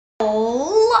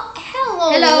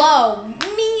So,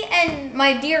 me and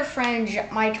my dear friend,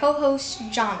 my co-host,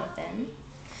 Jonathan.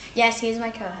 Yes, he is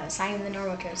my co-host. I am the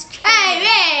normal co-host.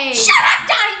 Hey! Shut up,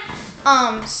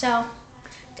 Johnny! So,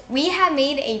 we have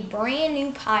made a brand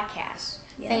new podcast.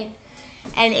 Yeah.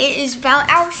 And it is about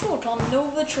our school called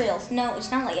Nova Trails. No,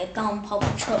 it's not like a dumb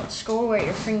public school where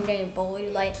you're freaking getting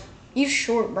bullied. Like, you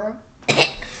short, bro.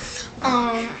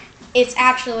 It's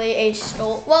actually a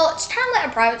school. Well, it's kind of like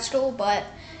a private school, but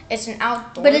it's an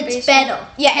outdoor. But it's better.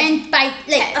 Yeah, and by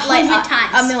like 100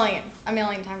 times. A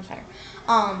million times better.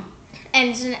 And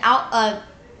it's an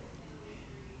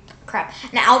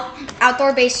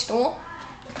outdoor based school,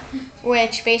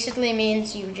 which basically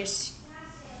means you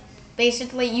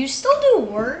still do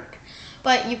work,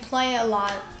 but you play a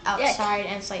lot outside,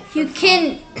 and it's like you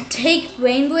can take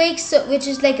brain breaks, which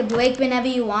is like a break whenever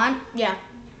you want. Yeah.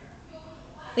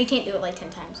 We can't do it like 10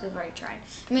 times. We've already tried.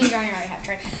 Me and Johnny already have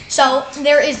tried. So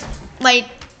there is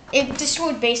this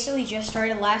school basically just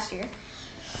started last year.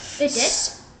 It did?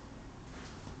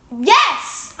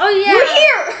 Yes! Oh yeah. You're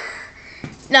here!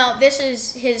 No, this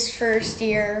is his first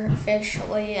year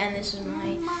officially, and this is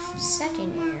my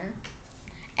second year.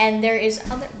 And there is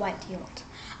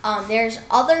there's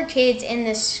other kids in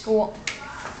this school.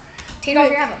 Take off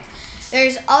your headphones.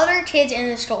 There's other kids in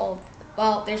this school.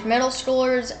 Well, there's middle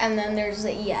schoolers, and then there's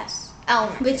the ES.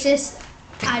 Elementary. Which is,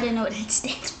 I don't know what it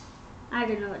stands for. I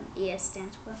don't know what ES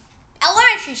stands for.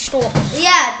 Elementary school.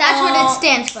 Yeah, that's what it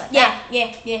stands for. Yeah.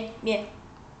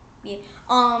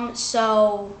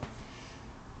 So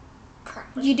crap.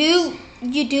 You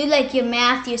do like your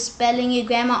math, your spelling, your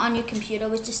grammar on your computer,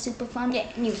 which is super fun. Yeah,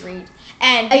 and you read.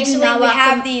 And basically we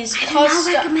have these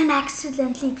I recommend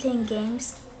accidentally playing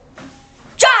games.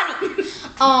 Johnny!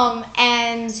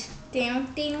 And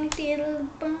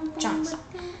Johnson.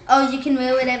 Oh, you can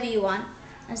wear whatever you want,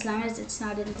 as long as it's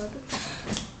not in public.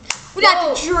 We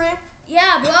got drip.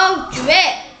 Yeah, bro,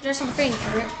 drip. There's some freaking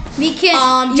drip. We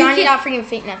can. Johnny got freaking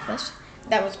fake necklace.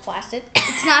 That was plastic.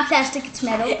 It's not plastic. It's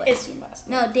metal. But it's plastic.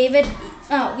 No, David.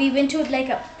 We went to like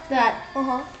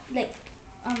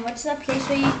what's that place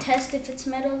where you test if it's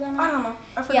metal or not? I don't know.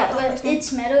 I forgot. Yeah, but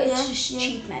it's metal. It's just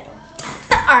cheap metal.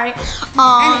 All right.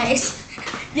 Anyways.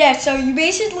 Yeah, so you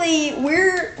basically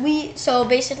so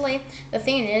basically the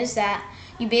thing is that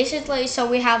so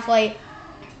we have like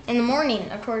in the morning,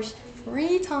 of course,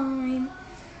 free time.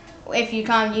 If you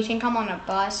can come on a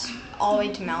bus all the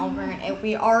way to Malvern. If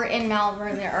we are in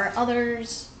Malvern, there are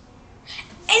others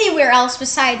anywhere else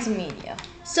besides the media.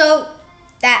 So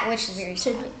that which is very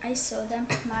Should I show them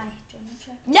my journal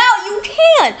check? No, you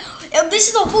can't. This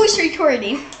is a voice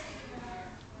recording.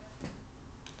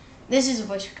 This is a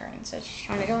voice recording, so she's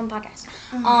trying to go on podcast.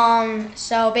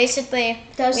 So basically,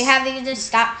 we have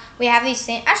these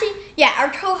things. Actually, yeah, our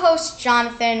co-host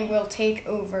Jonathan will take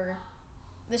over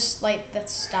this, the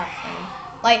stuff,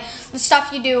 and, the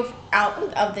stuff you do out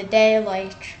of the day.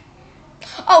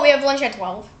 We have lunch at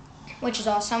 12, which is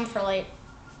awesome for a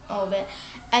little bit,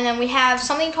 and then we have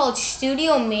something called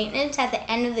studio maintenance at the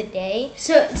end of the day.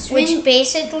 So which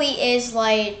basically is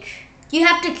you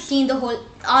have to clean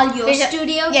all your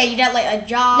studio. Yeah, you get a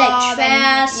job, like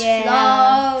trash,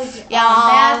 floors,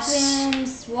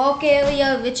 bathrooms, walk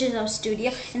area, which is our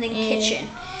studio, and then kitchen.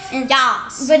 And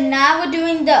but now we're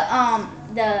doing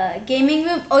the gaming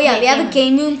room. Oh yeah, we have a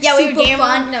game room. Yeah, we have super game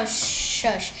fun. room. No,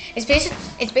 shush. It's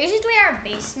basically our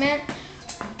basement,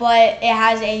 but it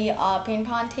has a ping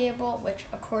pong table, which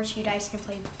of course you guys can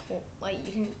play.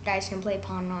 Guys can play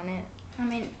pong on it. I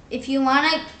mean, if you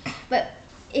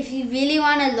really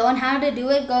want to learn how to do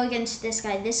it, go against this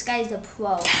guy. This guy's the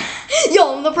pro.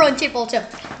 Yo, I'm the pro in table too.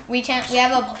 We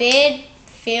have a big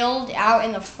field out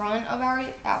in the front of our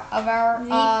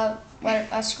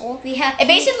school.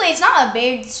 It's not a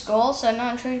big school, so no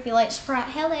one should be surprise.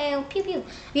 Hello, pew pew.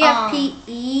 We have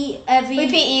PE every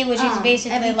PE, which is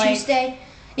basically every Tuesday.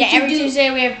 Yeah, every Tuesday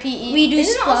we have PE. We do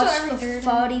sports for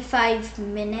 45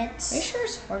 minutes. Are you sure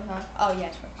it's 45? Oh yeah,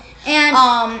 it's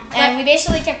 45. And we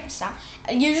basically can't stop.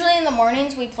 Usually in the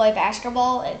mornings we play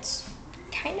basketball. It's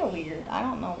kind of weird. I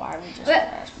don't know why we just play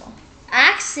basketball.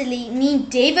 Actually, me and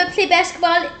David play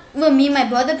basketball. Well, me and my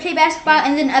brother play basketball,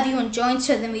 and then everyone joins,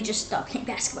 so then we just stop playing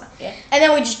basketball. Yeah. And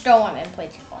then we just go on and play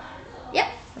football. Yep.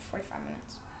 For 45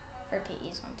 minutes. For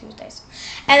PEs on Tuesdays.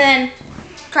 And then,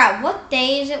 what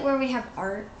day is it where we have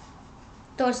art?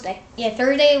 Thursday. Yeah,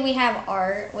 Thursday we have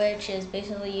art, which is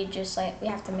basically you just we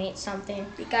have to make something.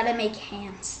 We gotta make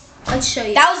hands. Let's show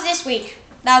you. That was this week.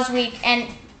 And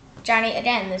Johnny,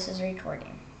 again, this is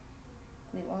recording.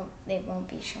 They won't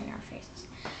be showing our faces.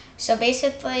 So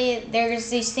basically, there's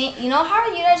these things. You know how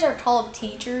you guys are called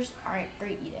teachers? All right,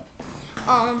 great, you do.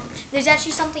 There's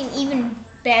actually something even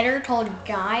better called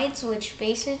guides, which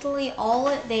basically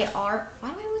all they are.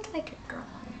 Why do I look like a girl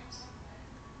on this?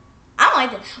 I don't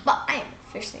like this, but I am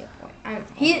officially a boy.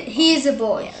 He is a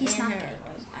boy. Yeah, He's not gay.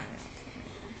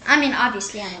 I mean,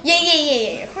 obviously, I'm a boy.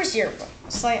 Yeah. Of course you're a boy.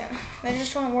 It's like they're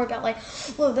just trying to work out like,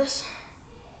 look this.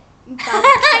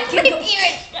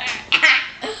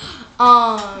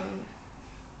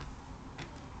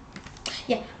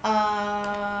 Yeah.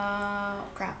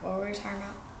 Crap. What were we talking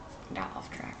about? Got off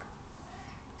track.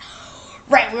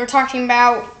 Right. We were talking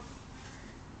about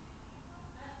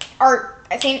art.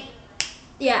 I think.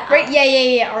 Yeah. Right.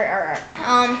 Yeah.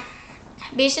 Art.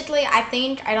 Basically, I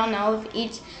don't know if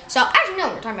each. So actually, no.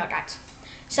 We're talking about guides.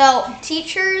 So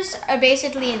teachers are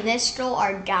basically in this school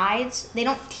are guides. They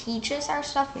don't teach us our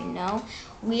stuff. We know.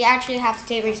 We actually have to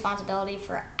take responsibility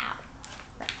for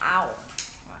our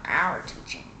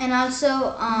teaching. And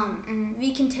also,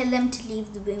 we can tell them to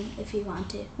leave the room if we want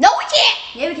to. No, we can't.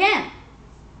 Yeah, we can.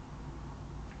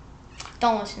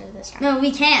 Don't listen to this. No,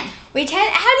 we can. We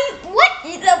can. How do you? What?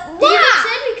 David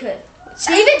said we could.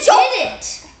 David did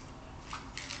it.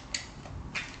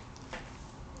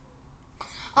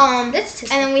 And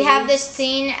then we have this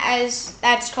thing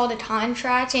that's called a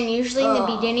contract, and usually in the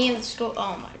beginning of the school.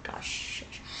 Oh my gosh!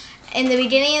 In the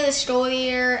beginning of the school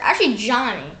year, actually,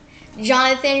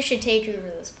 Jonathan should take over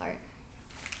this part.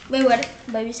 Wait, what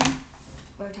were you saying?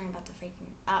 We were talking about the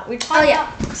freaking.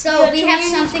 So we have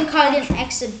something called an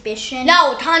exhibition.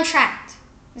 No, contract.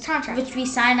 The contract. Which we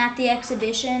sign at the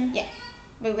exhibition. Yeah,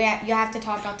 but you have to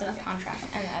talk about the contract,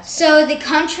 and that's. So the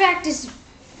contract is.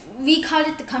 We call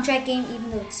it the contract game,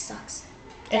 even though it sucks.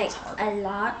 It's hard. A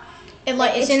lot.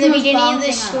 It's in the beginning of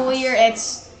the school year.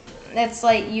 It's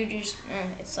like you just.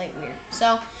 It's like weird.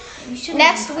 So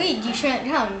next week you shouldn't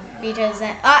come because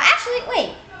then. Actually,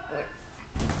 wait.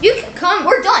 You can come.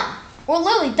 We're done. We're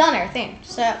literally done our thing.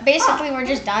 So basically, we're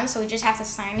just done. So we just have to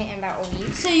sign it in about a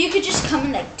week. So you could just come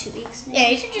in like 2 weeks. Maybe? Yeah,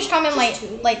 you should just come in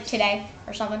like today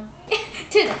or something.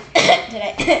 Today.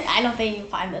 I don't think you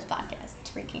find this podcast. It's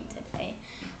freaking today.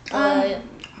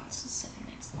 This is 7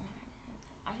 minutes long.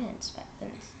 I didn't expect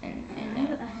this. Yeah,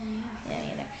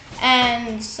 neither.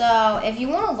 And so, if you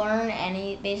want to learn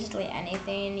basically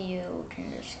anything, you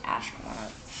can just ask one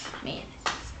of me.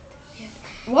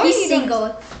 What He's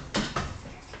single.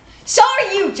 So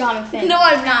are you, Jonathan. No,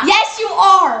 I'm not. Yes, you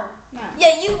are. No.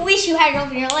 Yeah, you wish you had a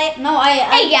girlfriend. You're like, no,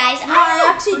 hey guys, no,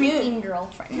 I actually do.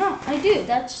 Girlfriend. No, I do.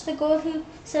 That's the girl who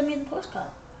sent me the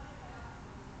postcard.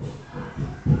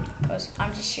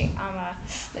 I'm just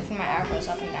lifting my eyebrows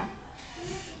up and down.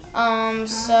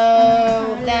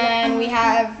 So then we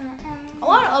have a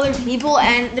lot of other people,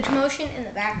 and the commotion in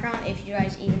the background, if you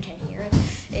guys even can hear it,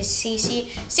 is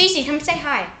Cece. Cece, come say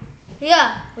hi.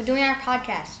 Yeah. We're doing our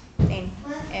podcast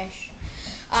thing-ish.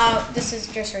 This is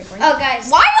just recording. Oh, guys.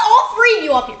 Why are all three of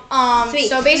you up here?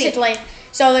 So basically,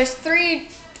 there's 3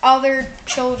 other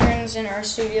children's in our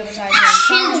studio besides me.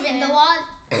 Children, the one.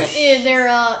 Yeah,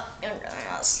 they're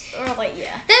like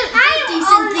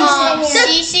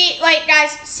Cece,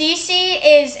 guys, Cece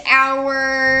is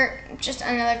just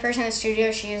another person in the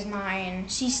studio. She is 9.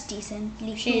 She's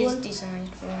decently She is decently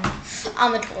cool.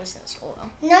 I'm the coolest in the school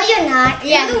though. No, you're not.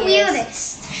 Yeah, You're the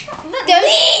weirdest.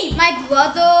 There's my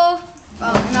brother.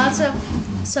 And also,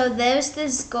 so there's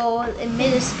this girl in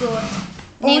middle school.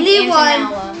 Named Only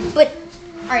Antonella. one, but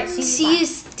Alright, she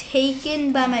is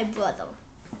taken by my brother.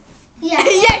 Yeah.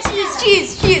 Yeah, she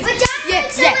is. But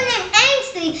Jonathan's someone named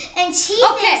Ainsley, and she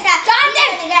thinks that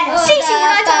Jonathan! Cece, we're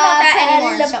not talking about that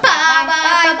anymore.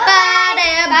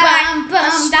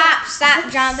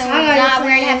 Stop, Jonathan. We're not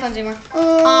wearing headphones anymore.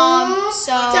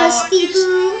 Dusty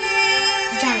Boo.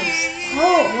 Johnny.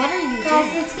 Oh, what are you Guys,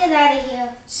 doing? let's get out of here.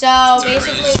 So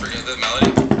basically,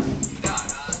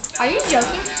 are you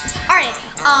joking? Alright,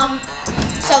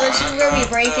 so this is where we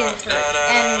break in for,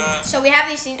 and so we have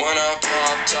these scenes. We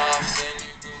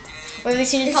have these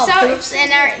scenes called poops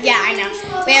in our. Yeah, I know.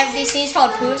 We have these scenes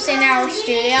called poops in our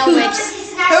studio, which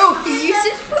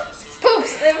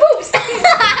poops. They're poops.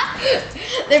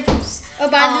 They're poops. Oh,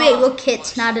 by the way, we're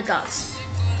kids, not adults.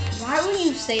 Why would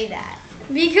you say that?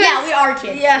 Because Yeah, we are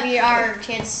kids. Yeah. We are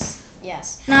kids.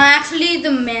 Yes. No, actually,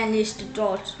 the man is the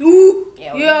adult. Ooh.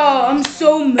 Yeah, I'm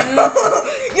so mad.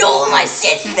 Yo, my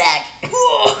shit's back.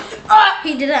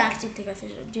 He didn't actually take us.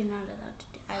 You're not allowed to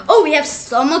do. Oh, we have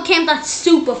summer camp. That's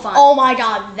super fun. Oh my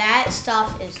god, that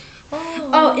stuff is.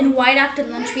 Oh, and right after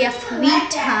lunch we have free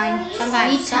time.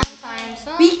 Sometimes.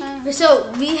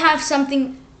 So we have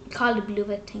something called a blue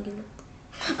rectangular.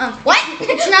 What?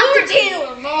 It's not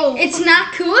It's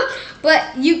not cool,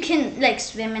 but you can like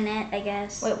swim in it, I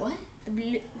guess. Wait, what?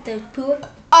 The pool.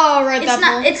 Oh, right. It's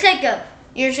not. It's like a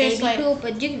You're just baby like. pool,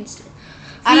 but you can swim.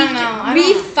 I don't know.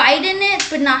 We fight in it,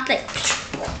 but not like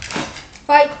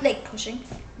fight like pushing.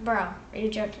 Bro, are you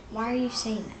joking? Why are you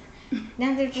saying that?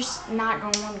 Now they're just not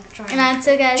going to want to join. And that's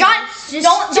okay. John,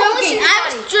 don't listen to I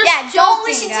was Johnny. just Yeah, don't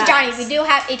listen joking, to Johnny. guys. We do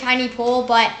have a tiny pool,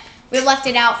 but we left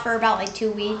it out for about like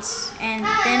 2 weeks. And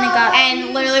then it got.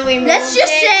 And literally we moved Let's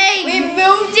just say we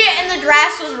moved it and the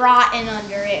grass was rotten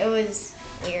under it. It was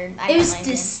weird. It was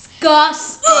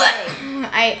disgusting.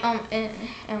 I it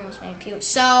almost made me puke.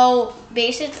 So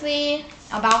basically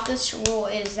about this rule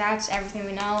is that's everything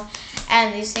we know.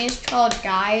 And these things called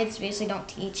guides basically don't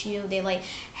teach you. They like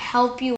help you